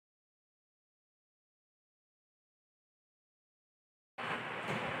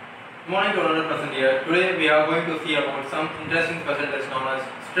Morning to another present here. Today we are going to see about some interesting percentage known as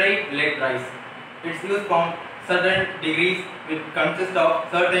straight leg rise. It's used from certain degrees which consist of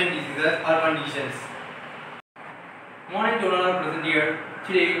certain diseases or conditions. Morning to another present here.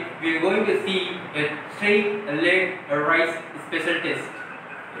 Today we are going to see a straight leg rise special test.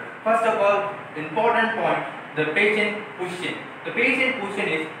 First of all, important point, the patient position. The patient position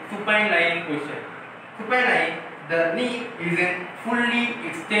is supine lying position. Supine lying, the knee is in fully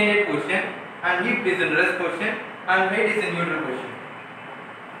extended position and hip is in rest position and head is in neutral position.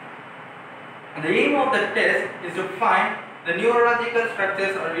 And the aim of the test is to find the neurological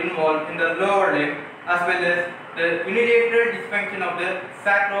structures are involved in the lower limb as well as the unilateral dysfunction of the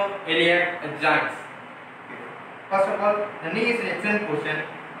sacroiliac joints. First of all, the knee is in extended position.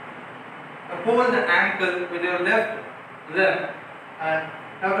 Hold the ankle with your left limb and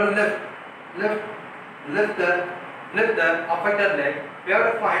have to lift the affected leg. We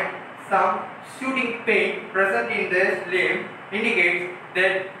have to find some shooting pain present in this limb indicates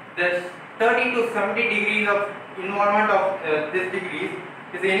that the 30 to 70 degrees of involvement of this degrees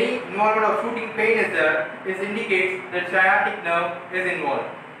is any involvement of shooting pain is there. This indicates that sciatic nerve is involved.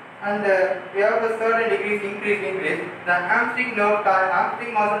 And we have the certain degrees increase. The hamstring nerve,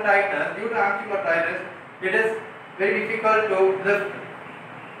 hamstring muscle tightness, due to hamstring muscle tightness, it is very difficult to lift.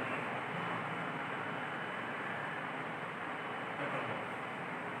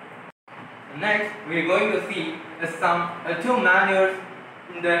 Next, we are going to see some two manuals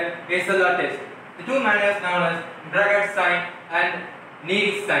in the SLR test. The two manuals known as Bragg sign and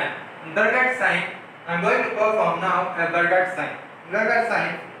Neary sign. In Bragg sign, I am going to perform now a Bragg sign. Bragg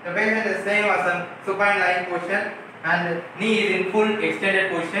sign, the patient is same as a supine lying position and knee is in full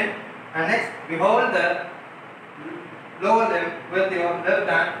extended position. And next, we hold the lower limb with your left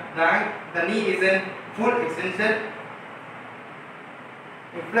hand. The knee is in full extension.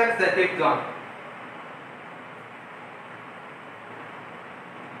 You flex the hip joint.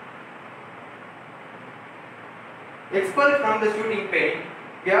 Expel from the shooting pain,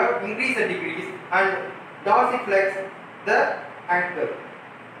 we have increased the degrees and dorsiflex the ankle.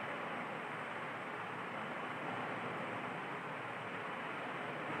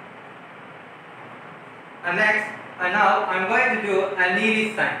 And next, now I am going to do a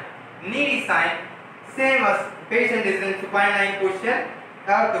Neary sign. Neary sign, same as patient is in supine lying position.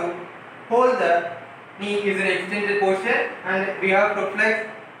 Have to hold the knee is in extended position and we have to flex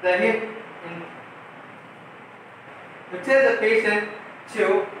the hip in. We tell the patient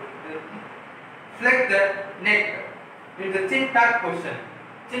to flex the neck in the chin tuck position.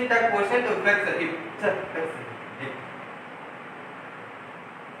 Chin tuck position to flex the hip.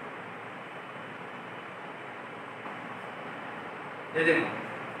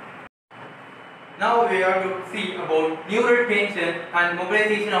 Now we are to see about neural tension and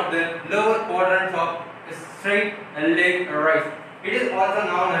mobilization of the lower quadrants of straight leg rise. It is also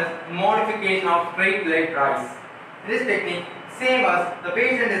known as modification of straight leg rise. This technique, same as the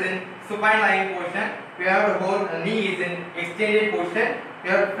patient is in supine lying position, we have to hold the knee is in extended position, we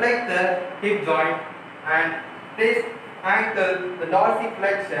have to flex the hip joint and place ankle the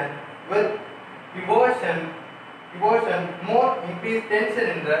dorsiflexion with eversion, more increased tension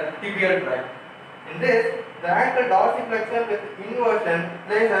in the tibial tract. In this, the ankle dorsiflexion with inversion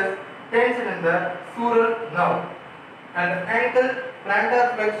places tension in the sural nerve, and the ankle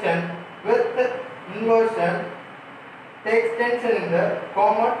plantar flexion with inversion takes tension in the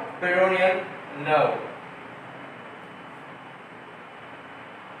common peroneal nerve.